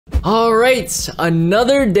Alright,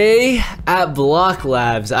 another day at Block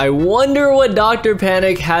Labs. I wonder what Dr.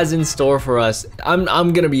 Panic has in store for us.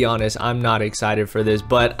 I'm gonna be honest, I'm not excited for this,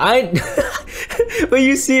 but but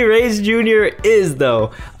you see, Rage Jr. is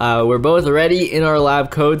though. We're both ready in our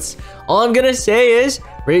lab coats. All I'm gonna say is,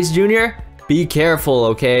 Rage Jr., be careful,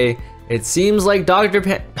 okay? It seems like oh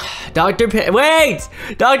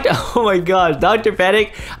my gosh, Dr.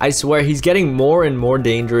 Panic, I swear he's getting more and more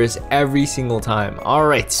dangerous every single time. All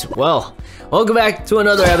right, well, welcome back to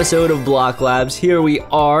another episode of Block Labs. Here we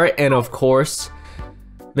are, and of course,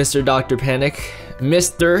 Mr. Dr. Panic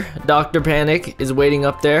is waiting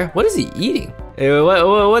up there. What is he eating? Hey,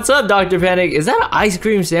 what's up, Dr. Panic? Is that an ice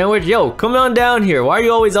cream sandwich? Yo, come on down here. Why are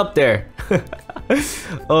you always up there?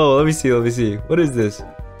 Oh, let me see. What is this?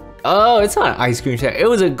 Oh, it's not an ice cream sandwich. It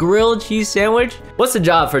was a grilled cheese sandwich. What's the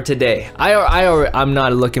job for today? I'm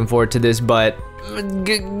not looking forward to this, but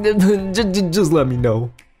just let me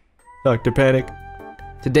know, Dr. Panic.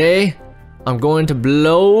 Today, I'm going to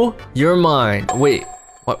blow your mind. Wait,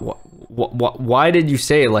 what? Why did you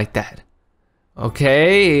say it like that?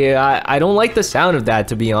 Okay, I don't like the sound of that,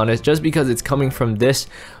 to be honest, just because it's coming from this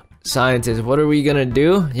scientist. What are we gonna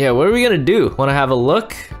do? Yeah, what are we gonna do? Want to have a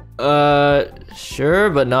look? Sure,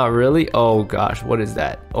 but not really. Oh gosh, what is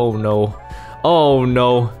that? Oh no.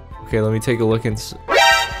 Okay, let me take a look and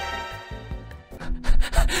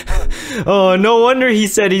oh, no wonder he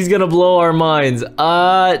said he's gonna blow our minds.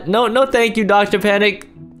 No thank you, Dr. Panic.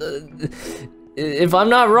 If I'm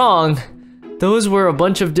not wrong, those were a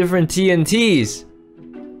bunch of different TNTs.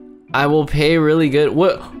 I will pay really good.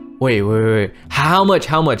 What? Wait. How much?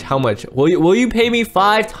 Will you pay me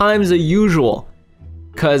 5 times the usual?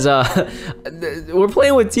 Cause we're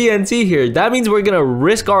playing with TNT here. That means we're gonna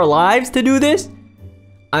risk our lives to do this.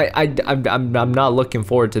 I'm not looking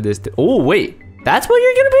forward to this. Oh wait, that's what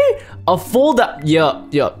you're gonna pay? A full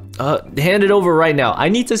hand it over right now. I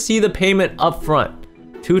need to see the payment up front.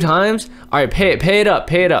 2 times. All right, pay it up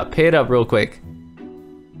real quick.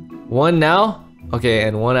 1 now. Okay,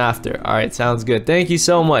 and 1 after. All right, sounds good. Thank you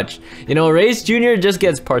so much. You know, Rage Jr. just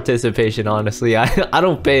gets participation, honestly. I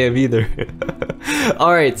don't pay him either.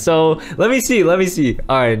 All right, so let me see. All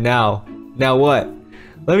right, now what?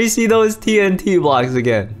 Let me see those TNT blocks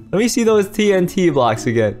again.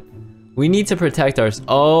 We need to protect ours.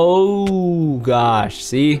 Oh gosh,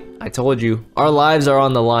 see? I told you. Our lives are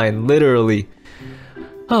on the line, literally.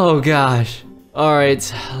 Oh gosh. All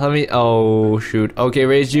right, oh shoot. Okay,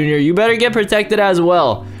 Rage Jr., you better get protected as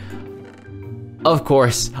well. Of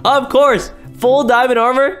course, full diamond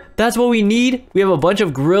armor. That's what we need. We have a bunch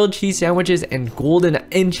of grilled cheese sandwiches and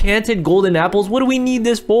enchanted golden apples. What do we need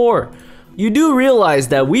this for? You do realize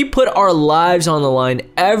that we put our lives on the line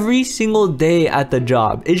every single day at the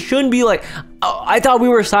job. It shouldn't be like, oh, I thought we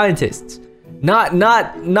were scientists. Not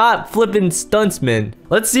flipping stuntsmen.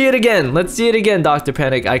 Let's see it again, Dr.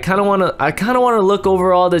 Panic. I kind of want to look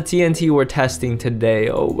over all the TNT we're testing today.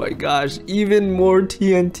 Oh my gosh, even more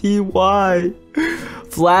TNT. Why?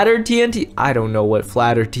 Flatter TNT? I don't know what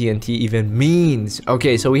flatter TNT even means.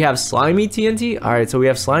 Okay, so we have slimy TNT. All right, so we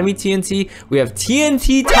have slimy TNT. We have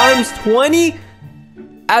TNT times 20.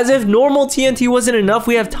 As if normal TNT wasn't enough,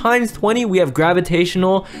 we have times 20. We have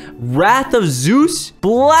gravitational, Wrath of Zeus,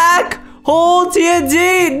 black hole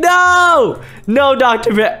TNT. No,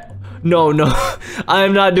 Dr. Panic. No, I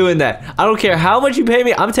am not doing that. I don't care how much you pay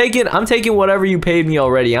me. I'm taking whatever you paid me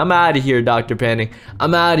already. I'm out of here, Dr. Panic.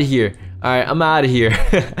 I'm out of here. All right, I'm out of here.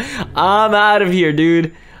 I'm out of here,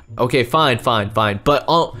 dude. Okay, fine. But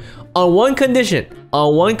on one condition.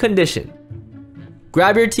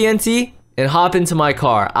 Grab your TNT and hop into my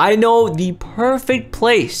car. I know the perfect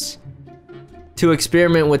place to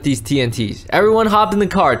experiment with these TNTs. Everyone hop in the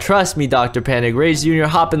car. Trust me, Dr. Panic. Rage Jr.,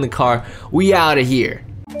 hop in the car. We out of here.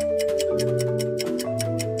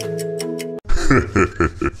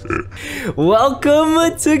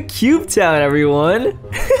 Welcome to Cube Town, everyone.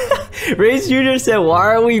 Rage Jr. said,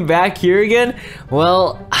 why are we back here again?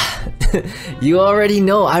 Well, you already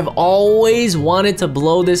know. I've always wanted to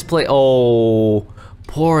blow this place. Oh,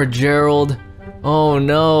 poor Gerald. Oh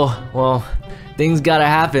no. Well, things gotta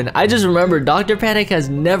happen. I just remembered Dr. Panic has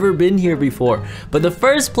never been here before. But the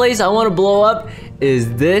first place I want to blow up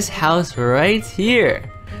is this house right here.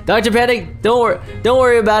 Dr. Panic, don't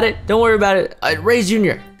worry about it. Rage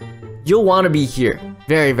Jr., you'll want to be here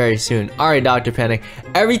very, very soon. All right, Dr. Panic,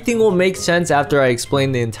 everything will make sense after I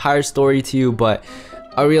explain the entire story to you, but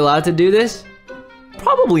are we allowed to do this?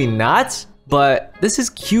 Probably not, but this is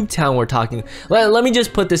Cube Town we're talking. Let me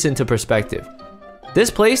just put this into perspective. This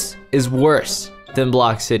place is worse than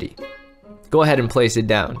Block City. Go ahead and place it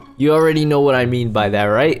down. You already know what I mean by that,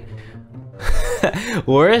 right?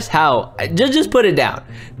 Worse? How? Just put it down.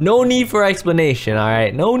 No need for explanation, all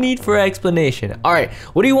right? No need for explanation. All right,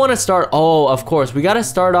 what do you want to start? Oh, of course, we got to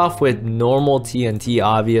start off with normal TNT,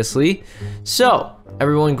 obviously. So,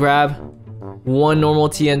 everyone grab one normal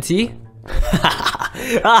TNT.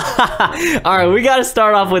 Alright, we gotta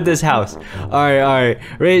start off with this house. Alright.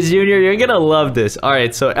 Rage Jr., you're gonna love this.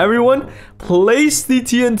 Alright, so everyone, place the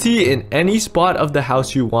TNT in any spot of the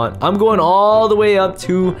house you want. I'm going all the way up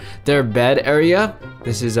to their bed area.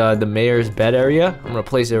 This is the mayor's bed area. I'm gonna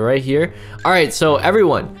place it right here. Alright, so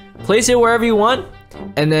everyone, place it wherever you want.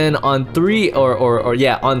 And then on three,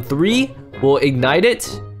 on three, we'll ignite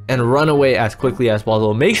it and run away as quickly as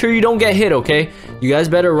possible. Make sure you don't get hit, okay? You guys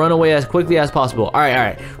better run away as quickly as possible. All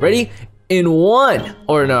right. Ready? In one,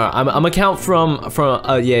 or no, I'm gonna count from.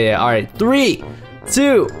 All right, 3,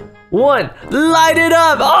 2, 1. Light it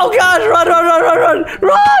up! Oh gosh, run!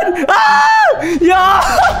 Ah!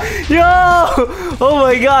 Yo! Oh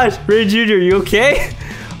my gosh, Ray Jr., you okay?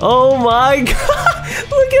 Oh my god!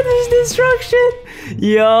 Look at this destruction!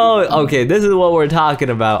 Yo, okay, this is what we're talking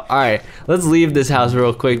about. All right, let's leave this house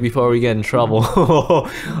real quick before we get in trouble.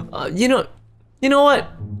 You know what?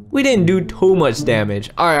 We didn't do too much damage.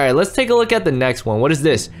 All right, let's take a look at the next one. What is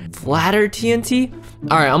this? Flatter TNT?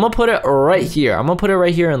 All right, I'm gonna put it right here. I'm gonna put it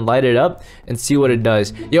right here and light it up and see what it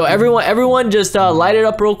does. Yo, everyone just light it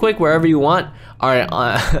up real quick wherever you want. All right,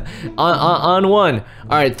 on one.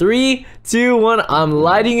 All right, 3, 2, 1. I'm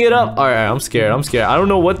lighting it up. All right, I'm scared. I don't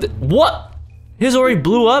know what? His already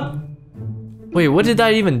blew up? Wait, what did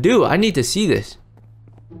that even do? I need to see this.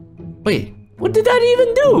 Wait, what did that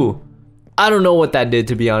even do? I don't know what that did,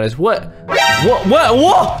 to be honest. What? What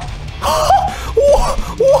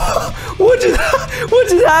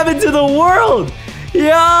just happened to the world?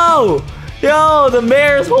 Yo, the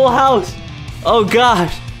mayor's whole house. Oh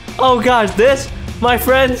gosh, this, my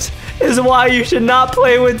friends, is why you should not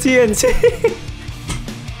play with TNT.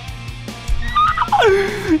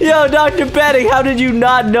 Yo, Dr. Panic, how did you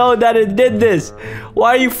not know that it did this?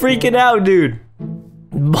 Why are you freaking out, dude?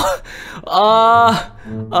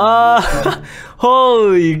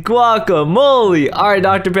 Holy guacamole. Alright,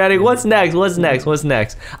 Dr. Panic, what's next?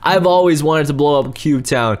 I've always wanted to blow up Cube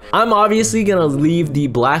Town. I'm obviously gonna leave the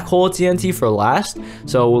black hole TNT for last,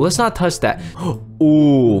 so let's not touch that.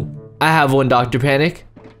 Ooh, I have one, Dr. Panic.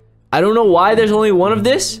 I don't know why there's only one of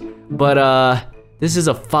this, but this is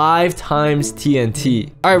a 5 times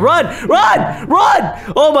TNT. All right,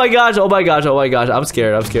 run! Oh my gosh. I'm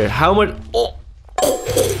scared. How much? Oh.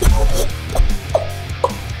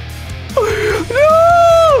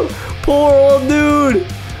 No! Poor old dude.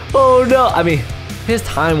 Oh no. I mean, his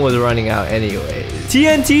time was running out anyway.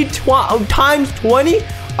 TNT times 20?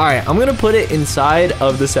 All right, I'm gonna put it inside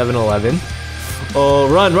of the 7-Eleven. Oh,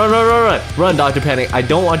 run, Dr. Panic. I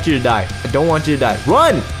don't want you to die.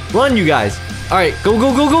 Run, you guys. All right, go.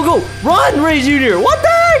 Run, Ray Jr. What the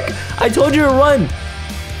heck? I told you to run.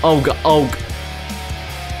 Oh.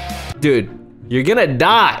 Dude, you're gonna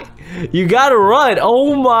die. You gotta run.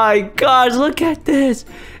 Oh my gosh, look at this.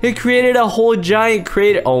 It created a whole giant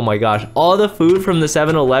crater. Oh my gosh, all the food from the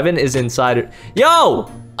 7-Eleven is inside it. Yo,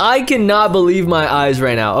 I cannot believe my eyes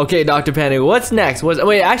right now. Okay, Dr. Panic, what's next?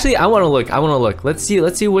 Wait, actually, I want to look. Let's see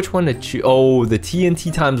which one to choose. Oh, the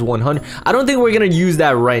TNT times 100. I don't think we're gonna use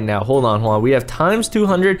that right now. Hold on. We have times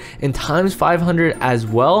 200 and times 500 as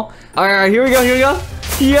well. All right, here we go. Yo,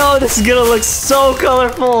 this is gonna look so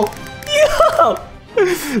colorful. Yo,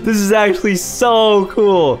 this is actually so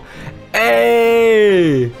cool.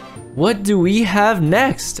 Hey, what do we have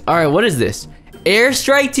next? All right, what is this?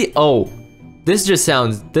 Airstrike T. Oh. This just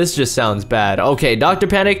sounds bad. Okay, Dr.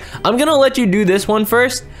 Panic, I'm gonna let you do this one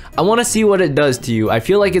first. I want to see what it does to you. I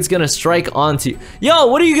feel like it's gonna strike onto you. Yo,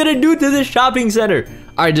 what are you gonna do to this shopping center?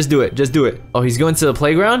 All right, just do it. Oh, he's going to the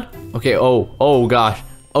playground? Okay, oh gosh.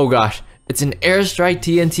 It's an airstrike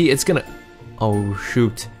TNT. It's gonna, oh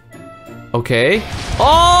shoot. Okay.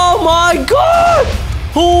 Oh my god!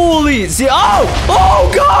 Holy, see,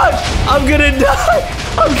 oh god! I'm gonna die.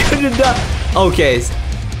 Okay,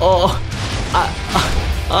 oh.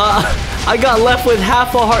 I got left with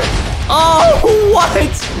half a heart. Oh,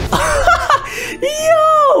 what?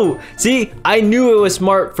 Yo! See, I knew it was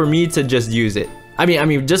smart for me to just use it. I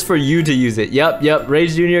mean, just for you to use it. Yep.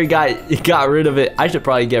 Rage Jr. got rid of it. I should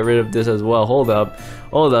probably get rid of this as well. Hold up.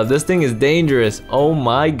 This thing is dangerous. Oh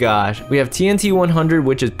my gosh. We have TNT 100,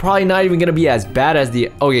 which is probably not even gonna be as bad as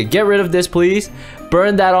the. Okay, get rid of this, please.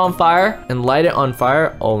 Burn that on fire and light it on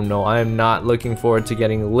fire. Oh no, I am not looking forward to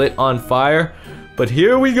getting lit on fire. But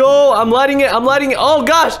here we go. I'm lighting it. Oh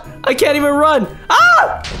gosh, I can't even run.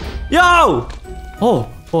 Ah! Yo! Oh,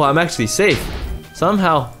 I'm actually safe.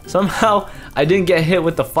 Somehow I didn't get hit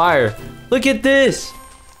with the fire. Look at this.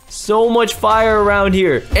 So much fire around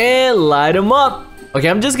here. And light them up. Okay,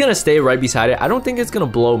 I'm just gonna stay right beside it. I don't think it's gonna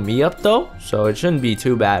blow me up though, so it shouldn't be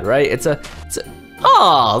too bad, right? It's a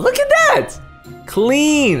oh, look at that!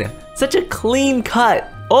 Clean! Such a clean cut.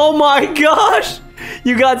 Oh my gosh!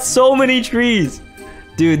 You got so many trees.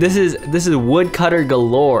 Dude, this is woodcutter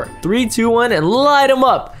galore. 3, 2, 1, and light them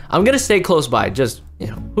up. I'm gonna stay close by. Just, you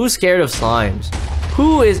know, who's scared of slimes?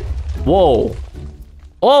 Who is? Whoa.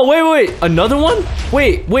 Oh, wait, another one?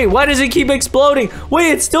 Wait, why does it keep exploding?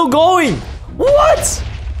 Wait, it's still going. What?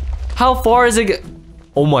 How far is it?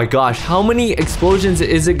 Oh my gosh, how many explosions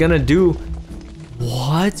is it gonna do?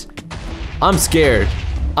 What? I'm scared.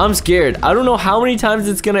 I don't know how many times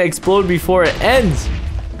it's gonna explode before it ends.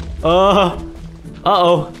 Uh-oh.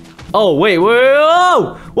 Oh, wait,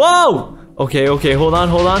 whoa! Okay, hold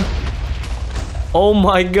on. Oh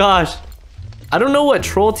my gosh. I don't know what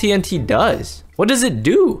Troll TNT does. What does it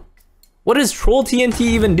do? What does Troll TNT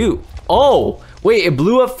even do? Oh, wait, it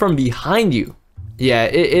blew up from behind you. Yeah,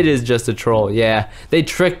 it is just a troll. Yeah, they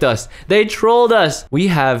tricked us. They trolled us. We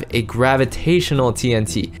have a gravitational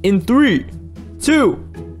TNT. In 3, 2,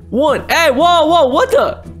 1. Hey, whoa, what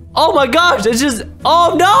the? Oh my gosh, it's just,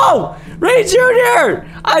 oh no! Rage Jr.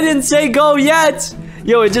 I didn't say go yet.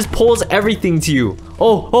 Yo, it just pulls everything to you.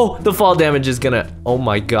 Oh, the fall damage is gonna, oh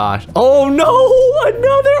my gosh. Oh no,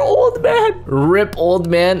 another old man. Rip old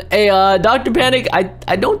man. Hey, Dr. Panic,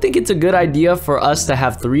 I don't think it's a good idea for us to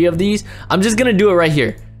have 3 of these. I'm just gonna do it right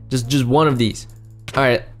here. Just one of these. All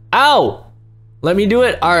right, ow. Let me do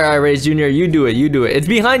it. All right, Rage Jr., you do it. It's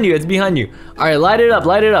behind you, All right, light it up.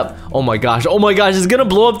 Oh my gosh, it's gonna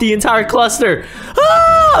blow up the entire cluster.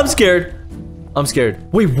 Ah, I'm scared.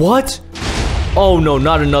 Wait, what? Oh no,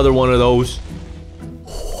 not another one of those.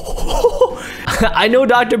 I know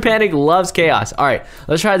Dr. Panic loves chaos. All right,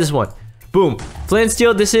 let's try this one. Boom. Flint and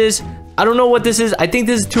steel, this is, I don't know what this is. I think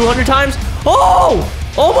this is 200 times. Oh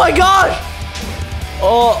my gosh.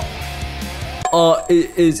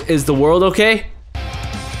 Is the world okay?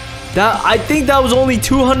 I think that was only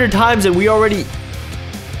 200 times and we already,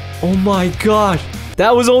 oh my gosh.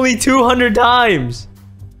 That was only 200 times.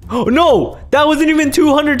 Oh no, that wasn't even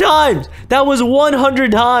 200 times. That was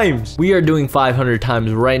 100 times. We are doing 500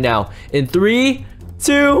 times right now. In 3,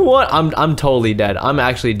 2, 1. I'm totally dead. I'm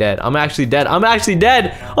actually dead. Oh, I'm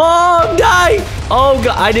dying. Oh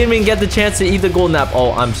god, I didn't even get the chance to eat the golden apple.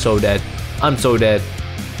 Oh, I'm so dead.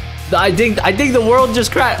 I think the world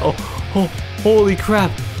just crashed. Oh, holy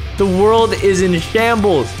crap. The world is in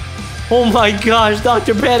shambles. Oh my gosh,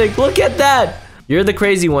 Dr. Panic, look at that. You're the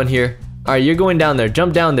crazy one here. All right, you're going down there.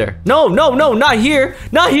 Jump down there. No, not here.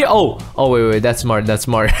 Oh, wait, that's smart.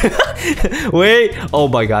 Wait. Oh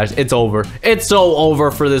my gosh, it's over. It's so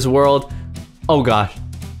over for this world. Oh gosh,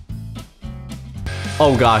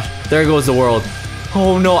 there goes the world.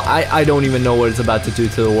 Oh no, I don't even know what it's about to do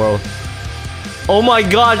to the world. Oh my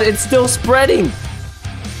gosh, it's still spreading.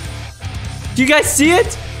 Do you guys see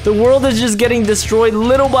it? The world is just getting destroyed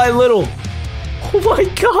little by little. Oh my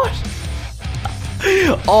gosh.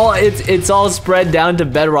 It's all spread down to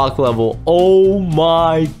bedrock level. Oh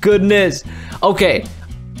my goodness. Okay,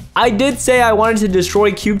 I did say I wanted to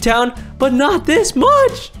destroy Cube Town, but not this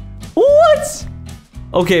much. What?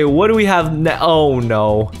 Okay, what do we have now? Oh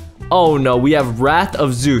no, we have Wrath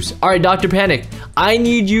of Zeus. All right, Dr. Panic, I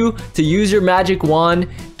need you to use your magic wand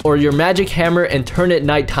or your magic hammer and turn it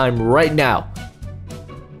nighttime right now.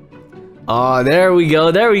 Oh, there we go.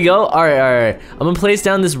 All right. I'm gonna place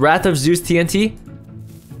down this Wrath of Zeus TNT.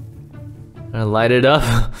 I'm gonna light it up.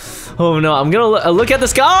 Oh no, I'm gonna look at the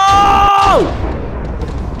sky. Oh!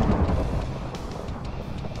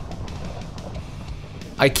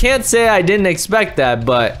 I can't say I didn't expect that,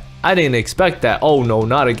 but I didn't expect that. Oh no,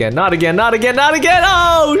 not again.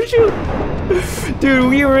 Oh shoot. Dude,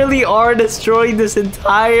 we really are destroying this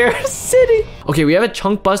entire city. Okay, we have a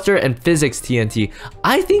Chunk Buster and Physics TNT.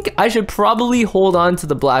 I think I should probably hold on to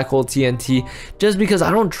the Black Hole TNT just because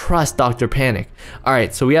I don't trust Dr. Panic. All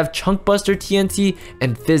right, so we have Chunk Buster TNT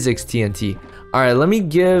and Physics TNT. All right, let me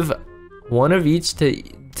give one of each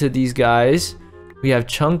to these guys. We have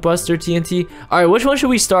Chunk Buster TNT. All right, which one should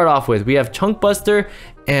we start off with? We have Chunk Buster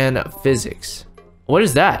and Physics. What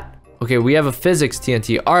is that? Okay, we have a Physics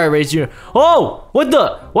TNT. All right, Rage Jr. Oh, what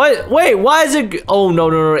the? What? Wait, why is it? Oh,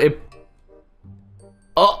 no. It.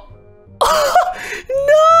 Oh.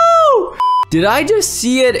 No! Did I just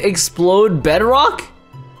see it explode bedrock?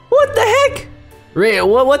 What the heck? Ray,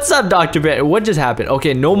 what's up, Dr. Ben? What just happened?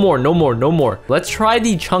 Okay, no more. Let's try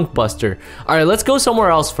the Chunk Buster. All right, let's go somewhere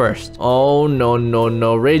else first. Oh,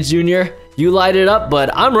 no. Rage Jr., You light it up, but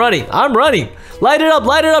I'm running. I'm running. Light it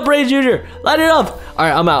up, Rage Junior. Light it up. All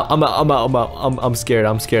right, I'm out. I'm scared.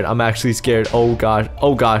 I'm scared. I'm actually scared. Oh gosh.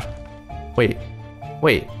 Oh gosh. Wait.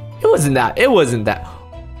 It wasn't that.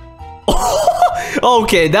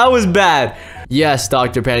 Okay, that was bad. Yes,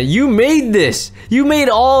 Dr. Panic, you made this. You made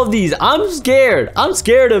all of these. I'm scared. I'm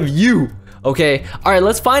scared of you. Okay, all right,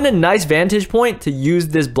 let's find a nice vantage point to use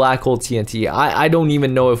this black hole TNT. I don't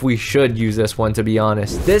even know if we should use this one, to be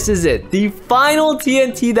honest. This is it, the final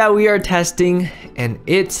TNT that we are testing, and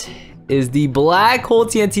it is the black hole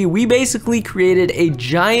TNT. We basically created a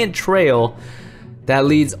giant trail that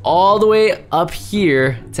leads all the way up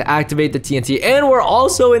here to activate the TNT, and we're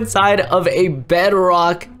also inside of a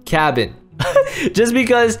bedrock cabin. Just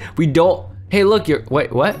because we don't... Hey, look,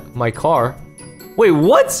 wait, what? My car? Wait,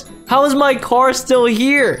 what? How is my car still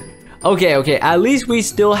here? Okay, at least we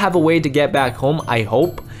still have a way to get back home, I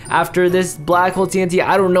hope, after this black hole TNT.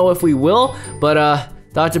 I don't know if we will, but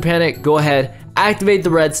Dr. Panic, go ahead, activate the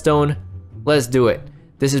redstone. Let's do it.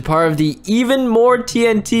 This is part of the even more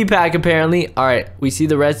TNT pack, apparently. All right, we see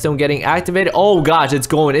the redstone getting activated. Oh gosh, it's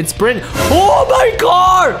going, it's sprint. Oh, my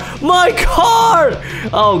car!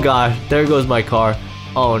 Oh gosh, there goes my car.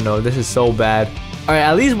 Oh no, this is so bad. All right,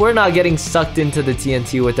 at least we're not getting sucked into the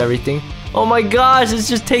TNT with everything. Oh my gosh, it's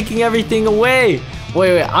just taking everything away.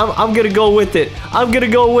 Wait, I'm gonna go with it. Okay,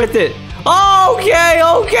 no.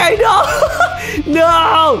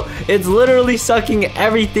 No, it's literally sucking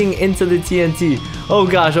everything into the TNT. Oh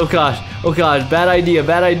gosh, bad idea.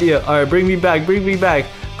 All right, bring me back.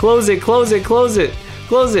 Close it.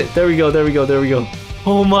 There we go.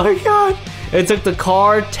 Oh my god. It took the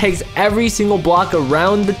car, takes every single block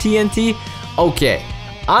around the TNT. Okay,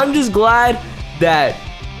 I'm just glad that...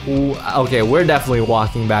 Okay, we're definitely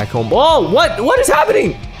walking back home. Oh, what is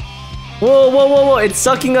happening? Whoa, it's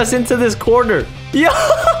sucking us into this corner.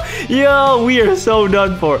 Yo, we are so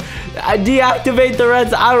done for. Deactivate the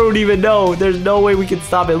reds. I don't even know. There's no way we can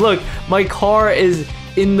stop it. Look, my car is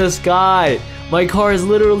in the sky. My car is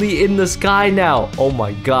literally in the sky now. Oh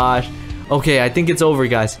my gosh. Okay, I think it's over,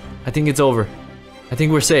 guys. I think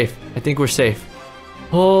we're safe.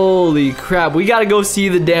 Holy crap, we gotta go see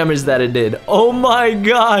the damage that it did. Oh my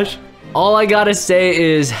gosh. All I gotta say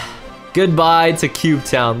is goodbye to Cube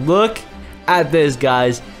Town. Look at this,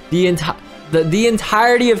 guys. The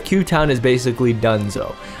entirety of Cube Town is basically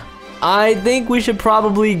donezo. I think we should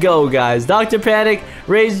probably go, guys. Dr. Panic,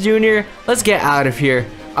 Rage Jr., let's get out of here.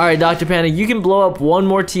 All right, Dr. Panic, you can blow up one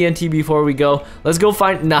more TNT before we go. Let's go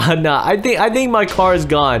find... Nah. I think my car is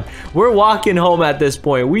gone. We're walking home at this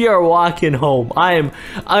point. We are walking home. I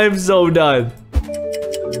am so done.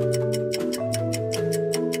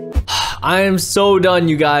 I am so done,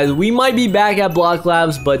 you guys. We might be back at Block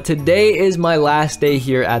Labs, but today is my last day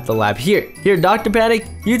here at the lab. Here, Dr. Panic,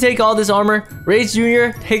 you take all this armor. Rage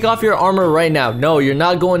Jr., take off your armor right now. No, you're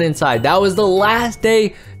not going inside. That was the last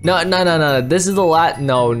day. No. This is the last.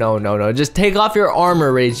 No. Just take off your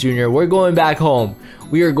armor, Rage Jr. We're going back home.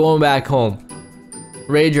 We are going back home.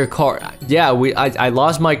 Rage, your car. Yeah, I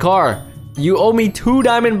lost my car. You owe me 2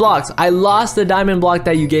 diamond blocks. I lost the diamond block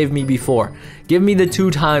that you gave me before. Give me the 2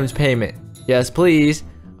 times payment. Yes, please.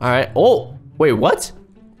 All right. Oh, wait, what?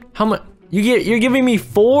 How much? You're giving me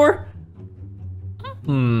 4?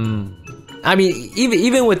 I mean,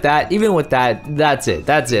 even with that, that's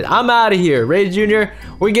it. I'm out of here. Rage Jr.,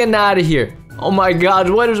 we're getting out of here. Oh my god,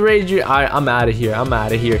 what is Rage Jr.? All right, I'm out of here.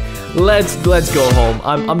 Let's go home.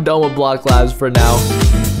 I'm done with Block Labs for now.